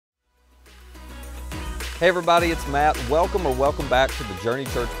Hey everybody, it's Matt. Welcome back to the Journey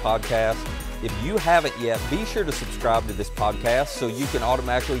Church podcast. If you haven't yet, be sure to subscribe to this podcast so you can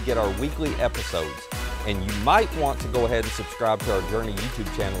automatically get our weekly episodes. And you might want to go ahead and subscribe to our Journey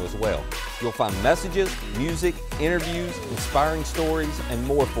YouTube channel as well. You'll find messages, music, interviews, inspiring stories, and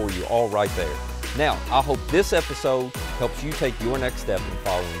more for you all right there. Now, I hope this episode helps you take your next step in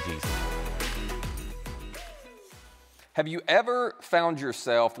following Jesus. Have you ever found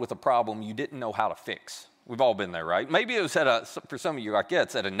yourself with a problem you didn't know how to fix? We've all been there, right? Maybe it was for some of you, like, yeah,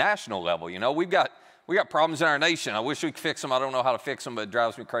 it's at a national level. You know, we got problems in our nation. I wish we could fix them. I don't know how to fix them, but it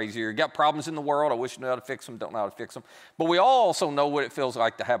drives me crazy. You got problems in the world. I wish I knew how to fix them. Don't know how to fix them. But we all also know what it feels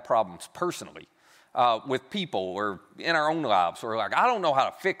like to have problems personally with people or in our own lives. We're like, I don't know how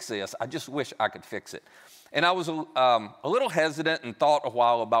to fix this. I just wish I could fix it. And I was a little hesitant and thought a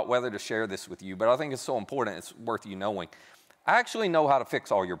while about whether to share this with you, but I think it's so important, it's worth you knowing. I actually know how to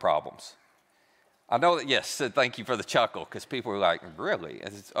fix all your problems. I know that, yes, thank you for the chuckle, because people are like, really?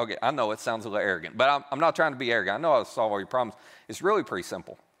 Okay, I know it sounds a little arrogant, but I'm not trying to be arrogant. I know how to solve all your problems. It's really pretty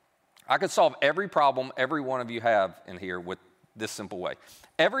simple. I could solve every problem every one of you have in here with this simple way.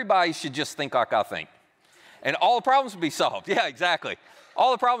 Everybody should just think like I think, and all the problems would be solved. Yeah, exactly.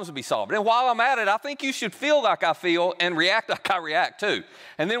 All the problems would be solved. And while I'm at it, I think you should feel like I feel and react like I react too,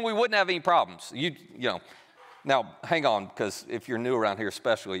 and then we wouldn't have any problems. You know. Now, hang on, because if you're new around here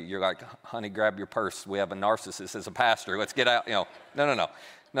especially, you're like, honey, grab your purse. We have a narcissist as a pastor. Let's get out. You know,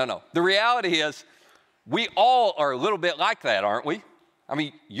 no. The reality is we all are a little bit like that, aren't we? I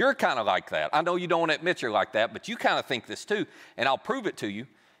mean, you're kind of like that. I know you don't want to admit you're like that, but you kind of think this too, and I'll prove it to you.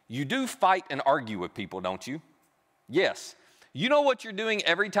 You do fight and argue with people, don't you? Yes. You know what you're doing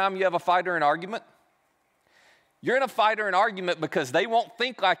every time you have a fight or an argument? You're in a fight or an argument because they won't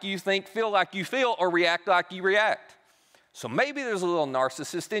think like you think, feel like you feel, or react like you react. So maybe there's a little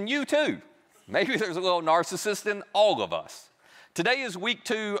narcissist in you too. Maybe there's a little narcissist in all of us. Today is week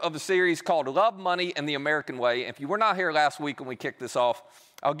 2 of a series called Love, Money, and the American Way. If you were not here last week when we kicked this off,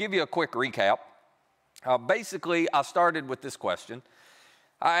 I'll give you a quick recap. Basically, I started with this question.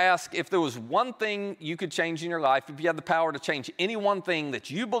 I asked if there was one thing you could change in your life, if you had the power to change any one thing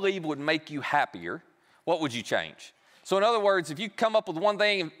that you believe would make you happier, what would you change? So in other words, if you come up with one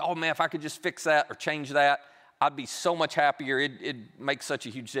thing, and, oh man, if I could just fix that or change that, I'd be so much happier. It'd make such a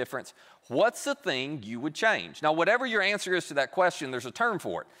huge difference. What's the thing you would change? Now, whatever your answer is to that question, there's a term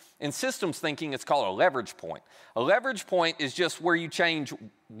for it. In systems thinking, it's called a leverage point. A leverage point is just where you change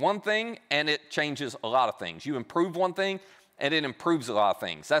one thing and it changes a lot of things. You improve one thing and it improves a lot of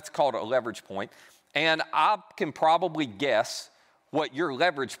things. That's called a leverage point. And I can probably guess what your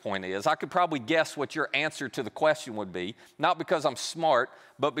leverage point is. I could probably guess what your answer to the question would be, not because I'm smart,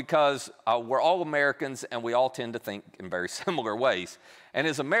 but because we're all Americans and we all tend to think in very similar ways. And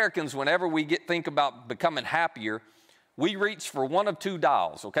as Americans, whenever we think about becoming happier, we reach for one of two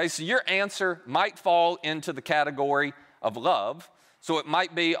dials, okay? So your answer might fall into the category of love. So it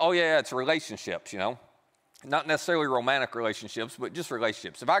might be, oh yeah, it's relationships, you know? Not necessarily romantic relationships, but just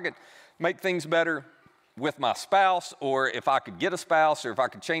relationships. If I could make things better with my spouse, or if I could get a spouse, or if I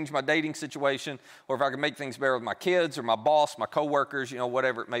could change my dating situation, or if I could make things better with my kids or my boss, my coworkers, you know,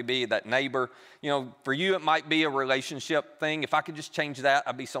 whatever it may be, that neighbor. You know, for you it might be a relationship thing. If I could just change that,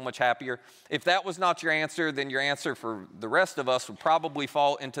 I'd be so much happier. If that was not your answer, then your answer for the rest of us would probably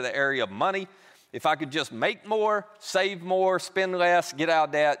fall into the area of money. If I could just make more, save more, spend less, get out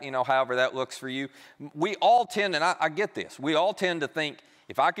of debt, you know, however that looks for you. We all tend, and I get this, we all tend to think,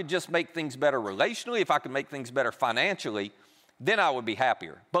 if I could just make things better relationally, if I could make things better financially, then I would be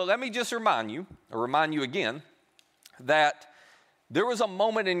happier. But let me just remind you again, that there was a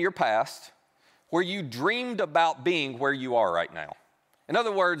moment in your past where you dreamed about being where you are right now. In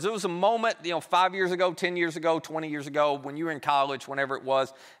other words, there was a moment, 5 years ago, 10 years ago, 20 years ago, when you were in college, whenever it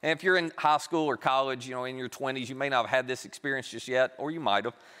was. And if you're in high school or college, in your 20s, you may not have had this experience just yet, or you might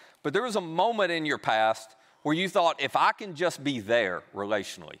have. But there was a moment in your past where you thought, if I can just be there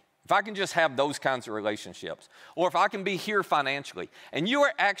relationally, if I can just have those kinds of relationships, or if I can be here financially, and you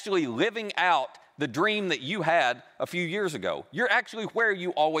are actually living out the dream that you had a few years ago. You're actually where you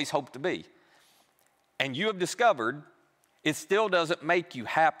always hoped to be. And you have discovered it still doesn't make you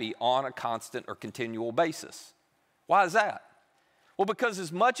happy on a constant or continual basis. Why is that? Well, because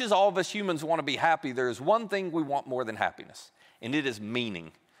as much as all of us humans want to be happy, there is one thing we want more than happiness, and it is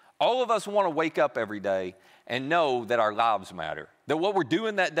meaning. All of us want to wake up every day and know that our lives matter, that what we're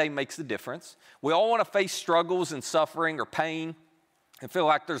doing that day makes a difference. We all want to face struggles and suffering or pain and feel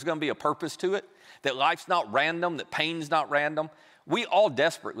like there's going to be a purpose to it, that life's not random, that pain's not random. We all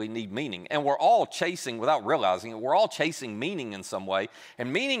desperately need meaning, and we're all chasing, without realizing it, we're all chasing meaning in some way,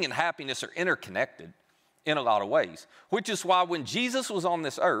 and meaning and happiness are interconnected. in a lot of ways, which is why when Jesus was on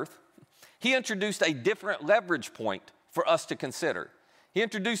this earth, he introduced a different leverage point for us to consider. He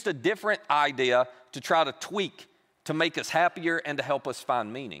introduced a different idea to try to tweak, to make us happier and to help us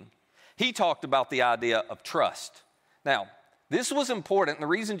find meaning. He talked about the idea of trust. Now, this was important, and the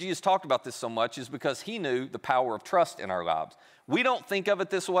reason Jesus talked about this so much is because he knew the power of trust in our lives. We don't think of it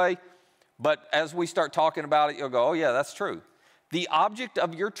this way, but as we start talking about it, you'll go, oh yeah, that's true. The object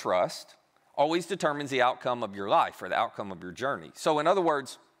of your trust always determines the outcome of your life or the outcome of your journey. So in other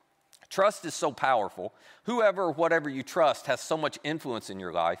words, trust is so powerful. Whoever or whatever you trust has so much influence in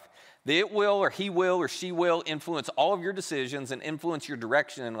your life that it will or he will or she will influence all of your decisions and influence your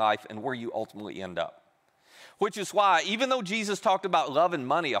direction in life and where you ultimately end up. Which is why, even though Jesus talked about love and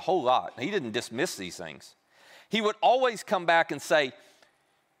money a whole lot, he didn't dismiss these things. He would always come back and say,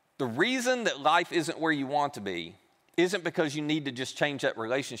 the reason that life isn't where you want to be isn't because you need to just change that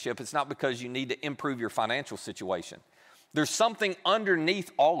relationship. It's not because you need to improve your financial situation. There's something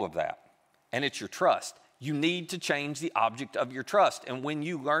underneath all of that, and it's your trust. You need to change the object of your trust. And when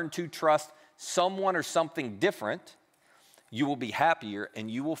you learn to trust someone or something different, you will be happier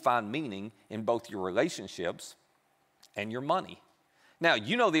and you will find meaning in both your relationships and your money. Now,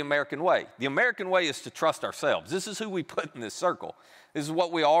 you know the American way. The American way is to trust ourselves. This is who we put in this circle. This is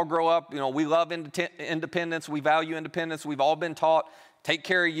what we all grow up. You know, we love independence. We value independence. We've all been taught, take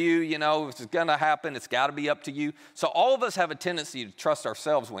care of you. You know, if it's going to happen, it's got to be up to you. So all of us have a tendency to trust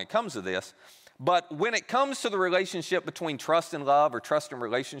ourselves when it comes to this. But when it comes to the relationship between trust and love or trust and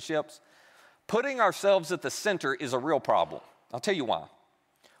relationships, putting ourselves at the center is a real problem. I'll tell you why.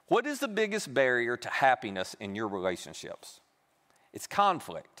 What is the biggest barrier to happiness in your relationships? It's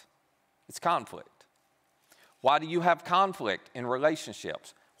conflict. It's conflict. Why do you have conflict in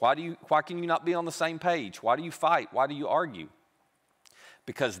relationships? Why can you not be on the same page? Why do you fight? Why do you argue?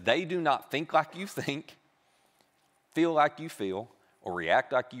 Because they do not think like you think, feel like you feel, or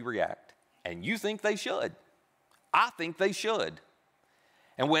react like you react. And you think they should. I think they should.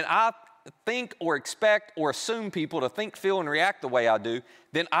 And when I think or expect or assume people to think, feel, and react the way I do,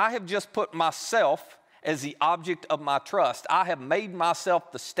 then I have just put myself as the object of my trust. I have made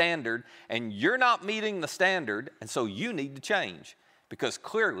myself the standard, and you're not meeting the standard, and so you need to change because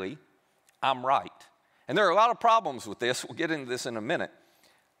clearly I'm right. And there are a lot of problems with this. We'll get into this in a minute.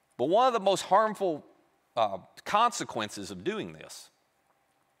 But one of the most harmful consequences of doing this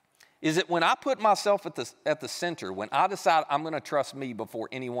is that when I put myself at the center, when I decide I'm going to trust me before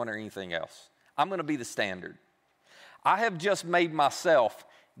anyone or anything else, I'm going to be the standard. I have just made myself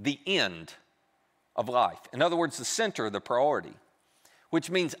the end of life. In other words, the center, the priority,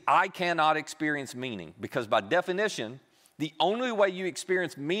 which means I cannot experience meaning because by definition, the only way you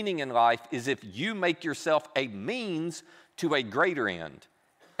experience meaning in life is if you make yourself a means to a greater end,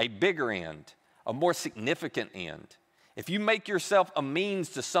 a bigger end, a more significant end. If you make yourself a means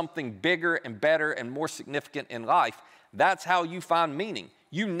to something bigger and better and more significant in life, that's how you find meaning.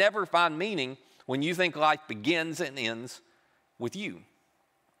 You never find meaning when you think life begins and ends with you.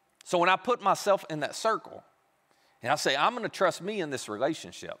 So when I put myself in that circle and I say, I'm going to trust me in this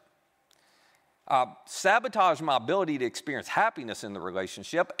relationship, sabotage my ability to experience happiness in the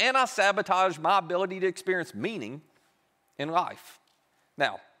relationship, and I sabotage my ability to experience meaning in life.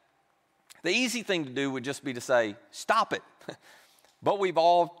 Now, the easy thing to do would just be to say, stop it. But we've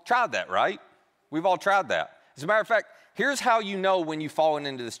all tried that, right? We've all tried that. As a matter of fact, here's how you know when you've fallen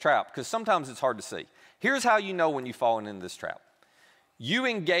into this trap, because sometimes it's hard to see. Here's how you know when you've fallen into this trap. You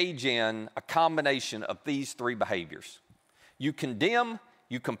engage in a combination of these three behaviors. You condemn,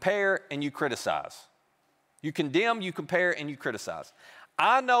 you compare, and you criticize. You condemn, you compare, and you criticize.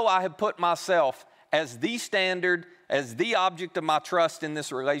 I know I have put myself as the standard, as the object of my trust in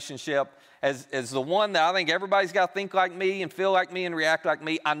this relationship, as the one that I think everybody's got to think like me and feel like me and react like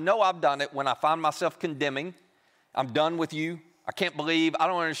me. I know I've done it when I find myself condemning. I'm done with you. I can't believe, I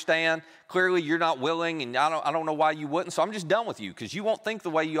don't understand. Clearly you're not willing and I don't know why you wouldn't. So I'm just done with you because you won't think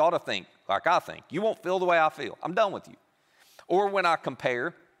the way you ought to think like I think. You won't feel the way I feel. I'm done with you. Or when I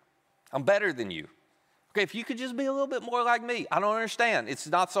compare, I'm better than you. Okay, if you could just be a little bit more like me, I don't understand. It's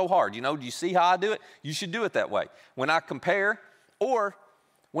not so hard. You know, do you see how I do it? You should do it that way. When I compare or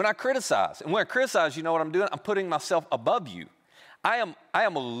when I criticize. And when I criticize, you know what I'm doing? I'm putting myself above you. I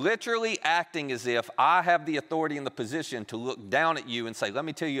am literally acting as if I have the authority and the position to look down at you and say, let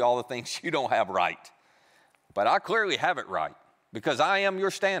me tell you all the things you don't have right. But I clearly have it right because I am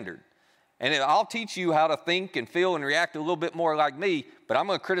your standard. And I'll teach you how to think and feel and react a little bit more like me, but I'm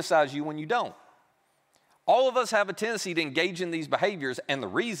going to criticize you when you don't. All of us have a tendency to engage in these behaviors, and the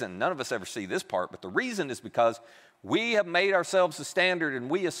reason, none of us ever see this part, but the reason is because we have made ourselves the standard and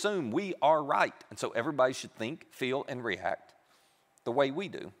we assume we are right. And so everybody should think, feel, and react the way we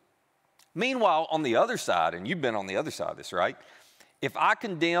do. Meanwhile, on the other side, and you've been on the other side of this, right? If I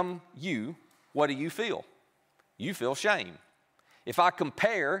condemn you, what do you feel? You feel shame. If I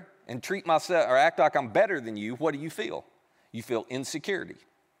compare and treat myself or act like I'm better than you, what do you feel? You feel insecurity.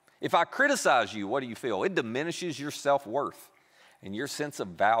 If I criticize you, what do you feel? It diminishes your self-worth and your sense of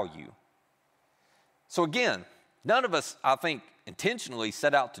value. So again, none of us, I think, intentionally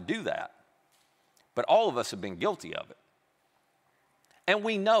set out to do that, but all of us have been guilty of it. And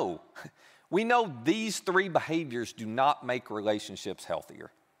we know these three behaviors do not make relationships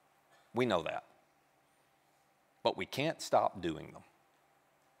healthier. We know that. But we can't stop doing them.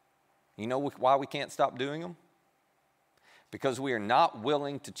 You know why we can't stop doing them? Because we are not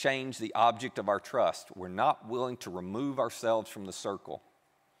willing to change the object of our trust. We're not willing to remove ourselves from the circle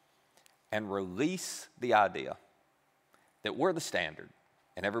and release the idea that we're the standard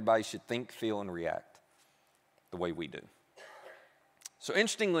and everybody should think, feel, and react the way we do. So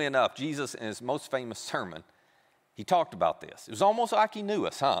interestingly enough, Jesus in his most famous sermon, he talked about this. It was almost like he knew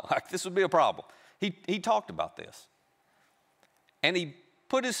us, huh? Like this would be a problem. He talked about this. And he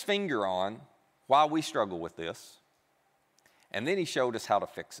put his finger on why we struggle with this. And then he showed us how to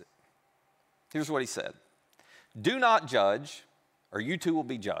fix it. Here's what he said. Do not judge, or you too will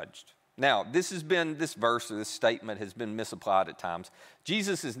be judged. Now, this verse or this statement has been misapplied at times.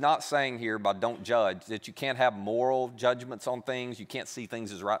 Jesus is not saying here by don't judge that you can't have moral judgments on things, you can't see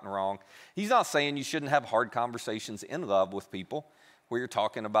things as right and wrong. He's not saying you shouldn't have hard conversations in love with people where you're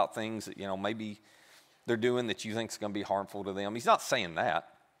talking about things that, maybe they're doing that you think is going to be harmful to them. He's not saying that.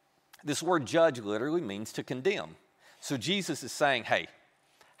 This word judge literally means to condemn. So Jesus is saying, hey,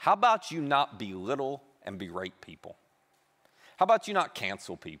 how about you not belittle and berate people? How about you not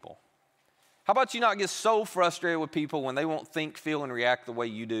cancel people? How about you not get so frustrated with people when they won't think, feel, and react the way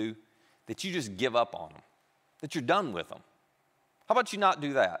you do that you just give up on them, that you're done with them? How about you not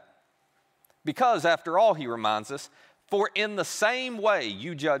do that? Because after all, he reminds us, for in the same way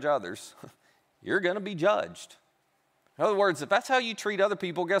you judge others, you're going to be judged. In other words, if that's how you treat other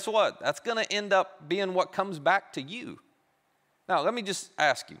people, guess what? That's going to end up being what comes back to you. Now, let me just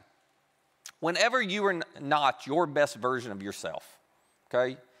ask you. Whenever you are not your best version of yourself,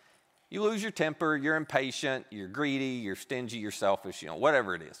 okay, you lose your temper, you're impatient, you're greedy, you're stingy, you're selfish,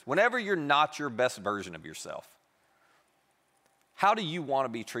 whatever it is. Whenever you're not your best version of yourself, how do you want to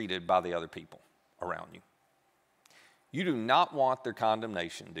be treated by the other people around you? You do not want their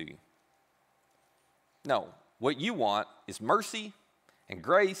condemnation, do you? No. What you want is mercy and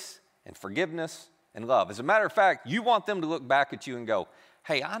grace and forgiveness and love. As a matter of fact, you want them to look back at you and go,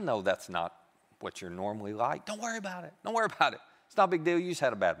 hey, I know that's not what you're normally like. Don't worry about it. Don't worry about it. It's not a big deal. You just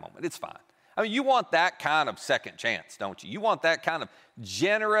had a bad moment. It's fine. I mean, you want that kind of second chance, don't you? You want that kind of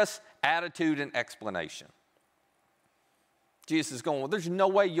generous attitude and explanation. Jesus is going, well, there's no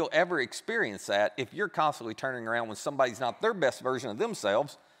way you'll ever experience that if you're constantly turning around when somebody's not their best version of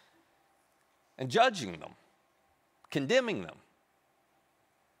themselves and judging them, condemning them.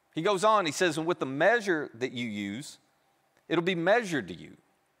 He goes on, he says, and with the measure that you use, it'll be measured to you.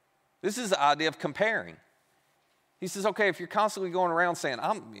 This is the idea of comparing. He says, okay, if you're constantly going around saying,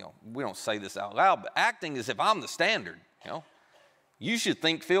 we don't say this out loud, but acting as if I'm the standard, you should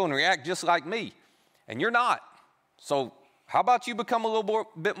think, feel, and react just like me. And you're not. So how about you become a little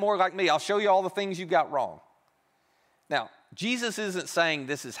bit more like me? I'll show you all the things you got wrong. Now, Jesus isn't saying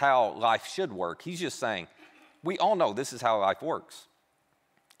this is how life should work. He's just saying, we all know this is how life works.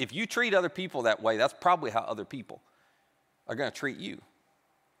 If you treat other people that way, that's probably how other people are going to treat you.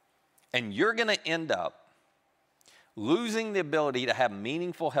 And you're going to end up losing the ability to have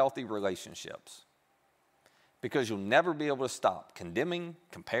meaningful, healthy relationships because you'll never be able to stop condemning,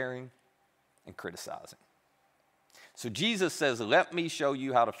 comparing, and criticizing. So Jesus says, let me show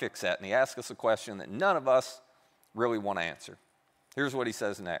you how to fix that. And he asks us a question that none of us really want to answer. Here's what he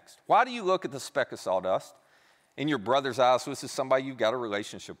says next. Why do you look at the speck of sawdust in your brother's eye? So this is somebody you've got a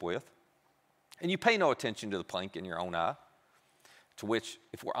relationship with. And you pay no attention to the plank in your own eye. To which,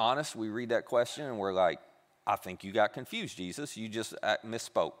 if we're honest, we read that question and we're like, I think you got confused, Jesus. You just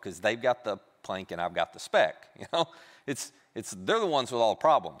misspoke because they've got the plank and I've got the speck. They're the ones with all the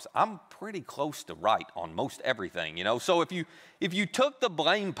problems. I'm pretty close to right on most everything, So if you took the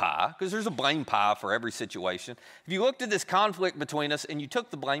blame pie, because there's a blame pie for every situation, if you looked at this conflict between us and you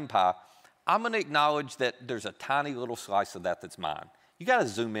took the blame pie, I'm going to acknowledge that there's a tiny little slice of that's mine. You got to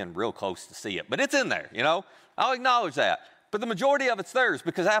zoom in real close to see it, but it's in there, I'll acknowledge that. But the majority of it's theirs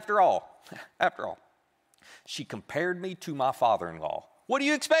because after all, She compared me to my father-in-law. What do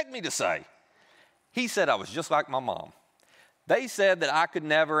you expect me to say? He said I was just like my mom. They said that I could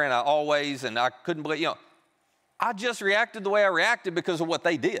never and I always and I couldn't believe, I just reacted the way I reacted because of what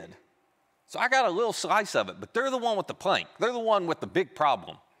they did. So I got a little slice of it, but they're the one with the plank. They're the one with the big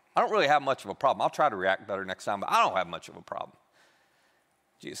problem. I don't really have much of a problem. I'll try to react better next time, but I don't have much of a problem.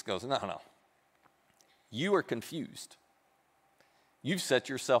 Jesus goes, no. You are confused. You've set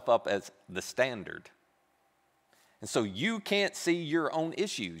yourself up as the standard. And so you can't see your own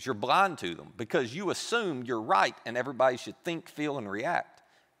issues. You're blind to them because you assume you're right and everybody should think, feel, and react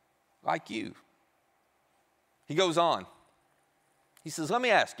like you. He goes on. He says, let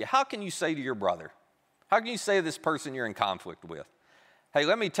me ask you, how can you say to your brother, how can you say to this person you're in conflict with, hey,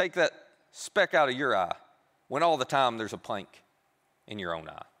 let me take that speck out of your eye when all the time there's a plank in your own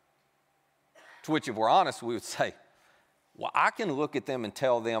eye? To which, if we're honest, we would say, well, I can look at them and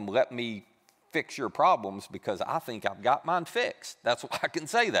tell them, let me fix your problems because I think I've got mine fixed. That's why I can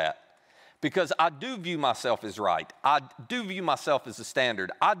say that. Because I do view myself as right. I do view myself as a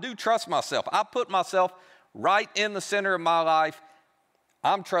standard. I do trust myself. I put myself right in the center of my life.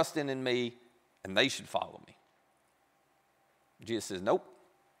 I'm trusting in me, and they should follow me. Jesus says, nope.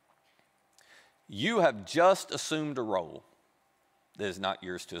 You have just assumed a role that is not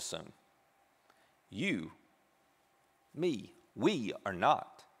yours to assume. You, me, we are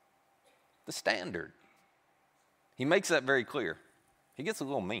not the standard. He makes that very clear. He gets a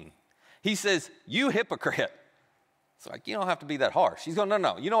little mean. He says, you hypocrite. It's like, you don't have to be that harsh. He's going,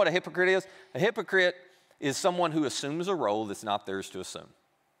 no. You know what a hypocrite is? A hypocrite is someone who assumes a role that's not theirs to assume.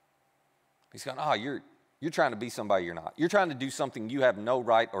 He's going, you're trying to be somebody you're not. You're trying to do something you have no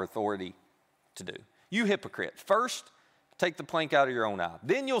right or authority to do. You hypocrite. First, take the plank out of your own eye.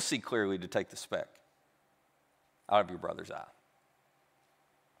 Then you'll see clearly to take the speck out of your brother's eye.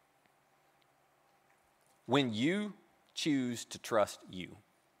 When you choose to trust you,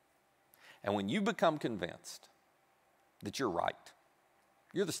 and when you become convinced that you're right,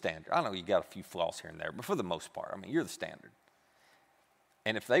 you're the standard. I know you got a few flaws here and there, but for the most part, you're the standard.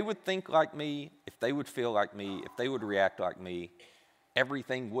 And if they would think like me, if they would feel like me, if they would react like me,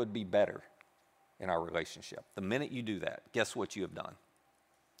 everything would be better in our relationship. The minute you do that, guess what you have done?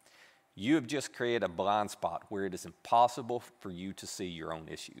 You have just created a blind spot where it is impossible for you to see your own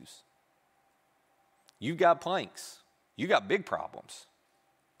issues. You've got planks. You got big problems.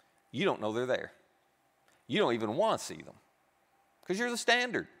 You don't know they're there. You don't even want to see them because you're the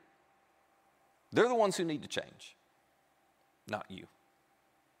standard. They're the ones who need to change, not you.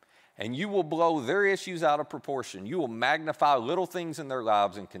 And you will blow their issues out of proportion. You will magnify little things in their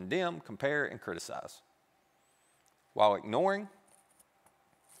lives and condemn, compare, and criticize while ignoring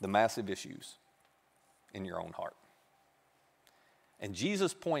the massive issues in your own heart. And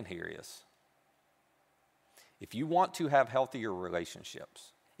Jesus' point here is, if you want to have healthier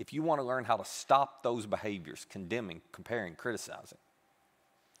relationships, if you want to learn how to stop those behaviors, condemning, comparing, criticizing,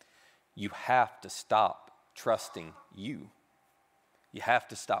 you have to stop trusting you. You have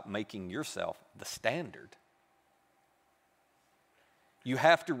to stop making yourself the standard. You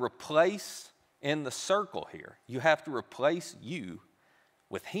have to replace, in the circle here, you have to replace you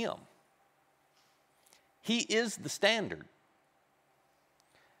with him. He is the standard.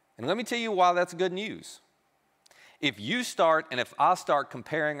 And let me tell you why that's good news. If you start, and if I start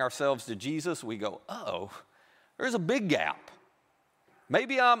comparing ourselves to Jesus, we go, oh, there's a big gap.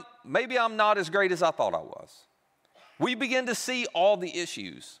 Maybe I'm not as great as I thought I was. We begin to see all the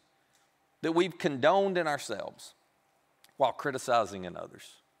issues that we've condoned in ourselves while criticizing in others.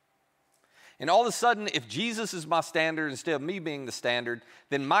 And all of a sudden, if Jesus is my standard instead of me being the standard,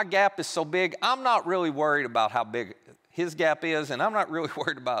 then my gap is so big, I'm not really worried about how big his gap is, and I'm not really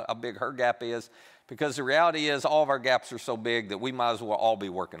worried about how big her gap is, because the reality is all of our gaps are so big that we might as well all be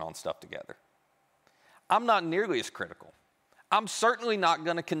working on stuff together. I'm not nearly as critical. I'm certainly not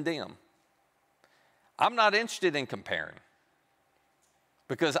going to condemn. I'm not interested in comparing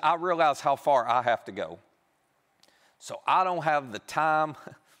because I realize how far I have to go. So I don't have the time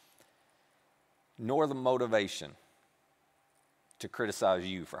nor the motivation to criticize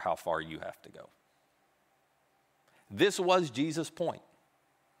you for how far you have to go. This was Jesus' point.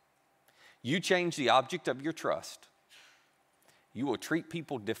 You change the object of your trust, you will treat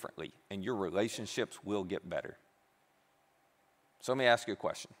people differently, and your relationships will get better. So let me ask you a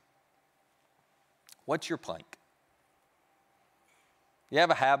question. What's your plank? You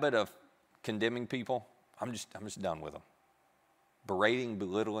have a habit of condemning people? I'm just done with them. Berating,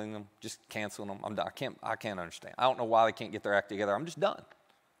 belittling them, just canceling them. I'm done. I can't understand. I don't know why they can't get their act together. I'm just done.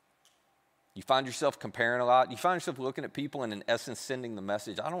 You find yourself comparing a lot. You find yourself looking at people and in essence sending the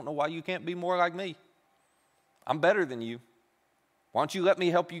message, I don't know why you can't be more like me. I'm better than you. Why don't you let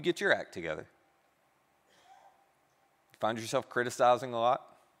me help you get your act together? You find yourself criticizing a lot,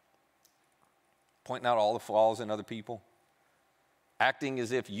 pointing out all the flaws in other people, acting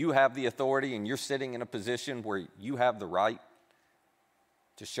as if you have the authority and you're sitting in a position where you have the right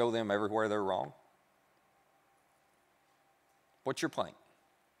to show them everywhere they're wrong. What's your plank?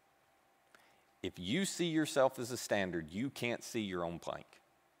 If you see yourself as a standard, you can't see your own plank.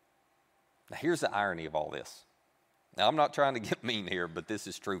 Now, here's the irony of all this. Now, I'm not trying to get mean here, but this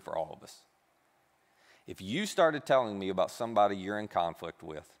is true for all of us. If you started telling me about somebody you're in conflict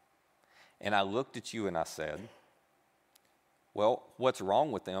with, and I looked at you and I said, well, what's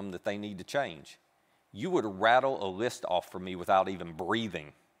wrong with them that they need to change? You would rattle a list off for me without even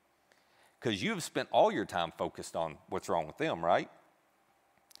breathing, because you've spent all your time focused on what's wrong with them, right?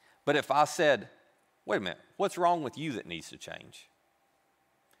 But if I said, wait a minute, what's wrong with you that needs to change?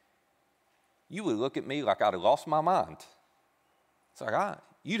 You would look at me like I'd have lost my mind. It's like,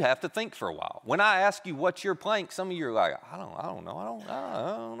 you'd have to think for a while. When I ask you what's your plank, some of you are like, I don't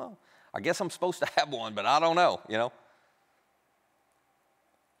know. I guess I'm supposed to have one, but I don't know,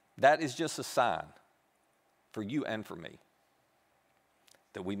 That is just a sign for you and for me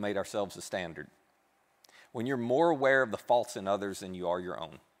that we made ourselves a standard. When you're more aware of the faults in others than you are your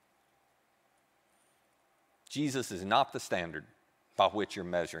own. Jesus is not the standard by which you're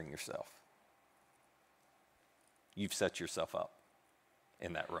measuring yourself. You've set yourself up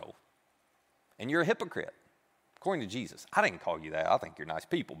in that role. And you're a hypocrite, according to Jesus. I didn't call you that. I think you're nice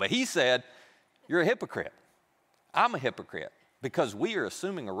people. But he said, you're a hypocrite. I'm a hypocrite because we are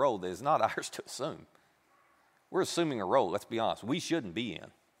assuming a role that is not ours to assume. We're assuming a role, let's be honest, we shouldn't be in.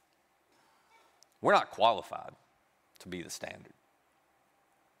 We're not qualified to be the standard.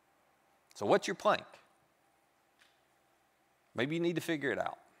 So what's your plank? Maybe you need to figure it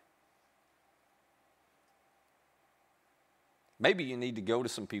out. Maybe you need to go to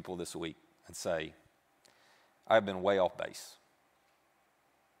some people this week and say, I've been way off base.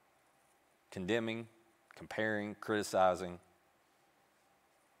 Condemning, comparing, criticizing.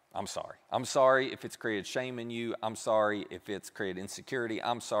 I'm sorry. I'm sorry if it's created shame in you. I'm sorry if it's created insecurity.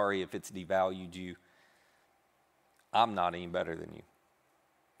 I'm sorry if it's devalued you. I'm not any better than you.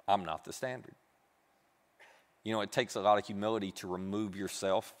 I'm not the standard. It takes a lot of humility to remove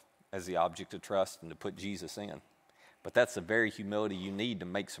yourself as the object of trust and to put Jesus in. But that's the very humility you need to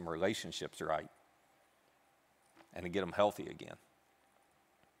make some relationships right and to get them healthy again.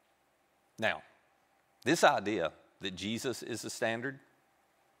 Now, this idea that Jesus is the standard,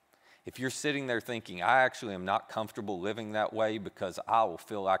 if you're sitting there thinking, I actually am not comfortable living that way because I will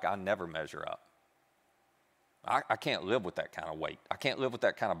feel like I never measure up. I can't live with that kind of weight. I can't live with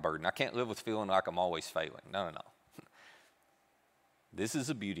that kind of burden. I can't live with feeling like I'm always failing. No. This is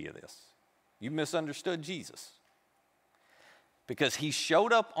the beauty of this. You misunderstood Jesus. Because he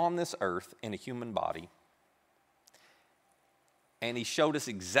showed up on this earth in a human body, and he showed us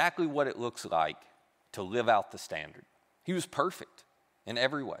exactly what it looks like to live out the standard. He was perfect in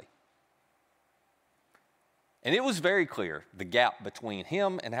every way. And it was very clear, the gap between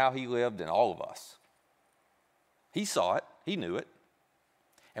him and how he lived and all of us. He saw it. He knew it.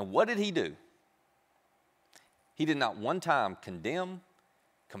 And what did he do? He did not one time condemn,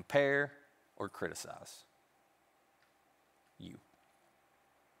 compare, or criticize you.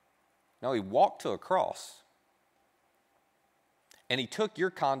 No, he walked to a cross. And he took your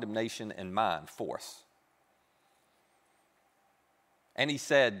condemnation and mine for us. And he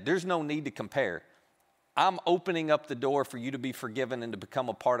said, there's no need to compare. I'm opening up the door for you to be forgiven and to become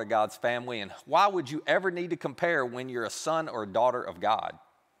a part of God's family. And why would you ever need to compare when you're a son or a daughter of God?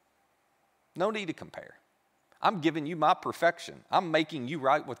 No need to compare. I'm giving you my perfection. I'm making you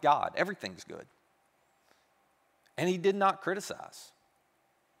right with God. Everything's good. And he did not criticize.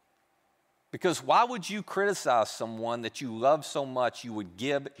 Because why would you criticize someone that you love so much you would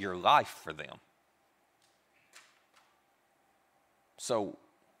give your life for them? So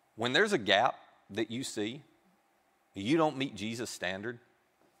when there's a gap that you see, you don't meet Jesus' standard,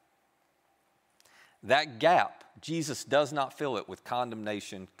 that gap, Jesus does not fill it with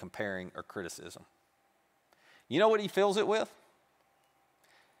condemnation, comparing, or criticism. You know what he fills it with?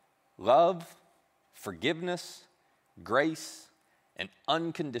 Love, forgiveness, grace, and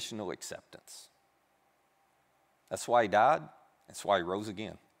unconditional acceptance. That's why he died. That's why he rose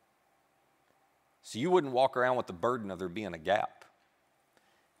again. So you wouldn't walk around with the burden of there being a gap.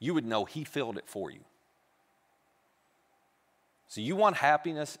 You would know he filled it for you. So you want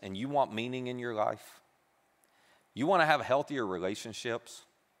happiness and you want meaning in your life? You want to have healthier relationships?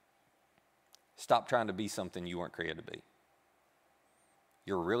 Stop trying to be something you weren't created to be.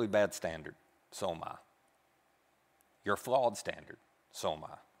 You're a really bad standard. So am I. You're a flawed standard. So am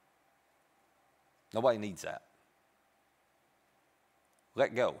I. Nobody needs that.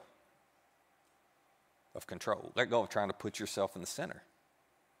 Let go of control. Let go of trying to put yourself in the center.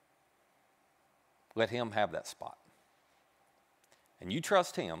 Let him have that spot. And you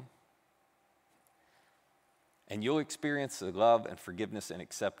trust him, and you'll experience the love and forgiveness and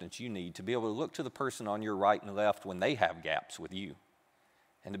acceptance you need to be able to look to the person on your right and left when they have gaps with you,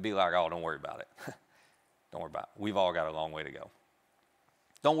 and to be like, oh, don't worry about it. Don't worry about it. We've all got a long way to go.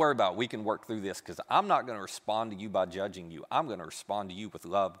 Don't worry about it. We can work through this, because I'm not going to respond to you by judging you. I'm going to respond to you with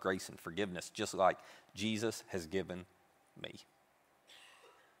love, grace, and forgiveness, just like Jesus has given me.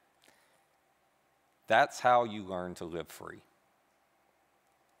 That's how you learn to live free.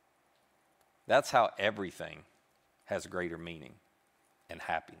 That's how everything has greater meaning and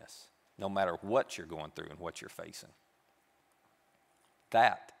happiness, no matter what you're going through and what you're facing.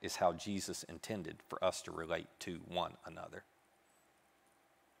 That is how Jesus intended for us to relate to one another.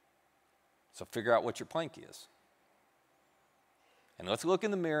 So figure out what your plank is. And let's look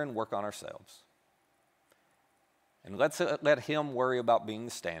in the mirror and work on ourselves. And let's let him worry about being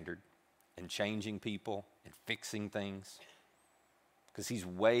the standard and changing people and fixing things, because he's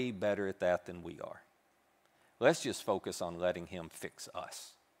way better at that than we are. Let's just focus on letting him fix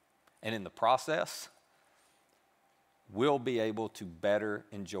us. And in the process, we'll be able to better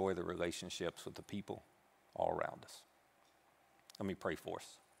enjoy the relationships with the people all around us. Let me pray for us.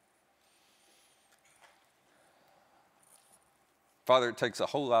 Father, it takes a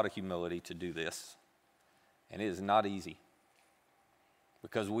whole lot of humility to do this, and it is not easy,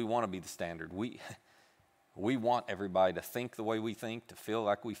 because we want to be the standard. We want everybody to think the way we think, to feel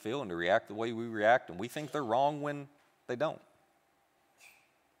like we feel, and to react the way we react, and we think they're wrong when they don't.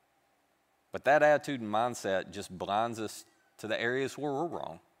 But that attitude and mindset just blinds us to the areas where we're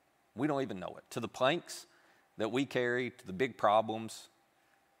wrong. We don't even know it. To the planks that we carry, to the big problems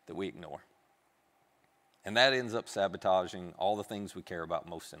that we ignore. And that ends up sabotaging all the things we care about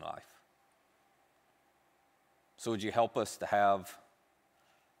most in life. So would you help us to have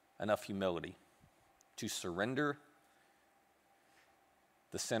enough humility to surrender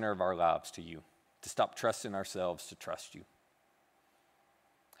the center of our lives to you, to stop trusting ourselves to trust you.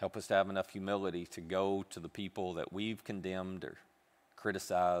 Help us to have enough humility to go to the people that we've condemned or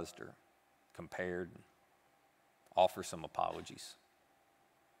criticized or compared and offer some apologies.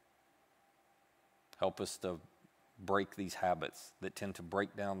 Help us to break these habits that tend to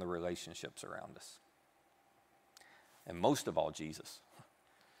break down the relationships around us. And most of all, Jesus,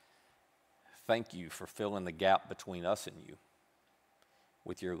 thank you for filling the gap between us and you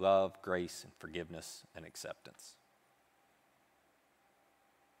with your love, grace, and forgiveness and acceptance.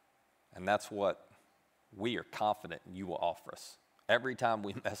 And that's what we are confident you will offer us every time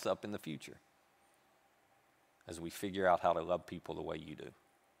we mess up in the future, as we figure out how to love people the way you do.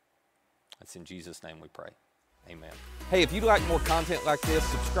 It's in Jesus' name we pray. Amen. Hey, if you'd like more content like this,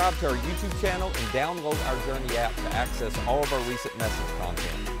 subscribe to our YouTube channel and download our Journey app to access all of our recent message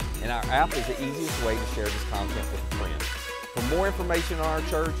content. And our app is the easiest way to share this content with a friend. For more information on our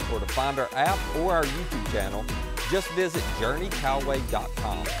church, or to find our app or our YouTube channel, just visit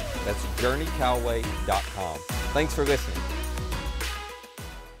JourneyCalway.com. That's JourneyCalway.com. Thanks for listening.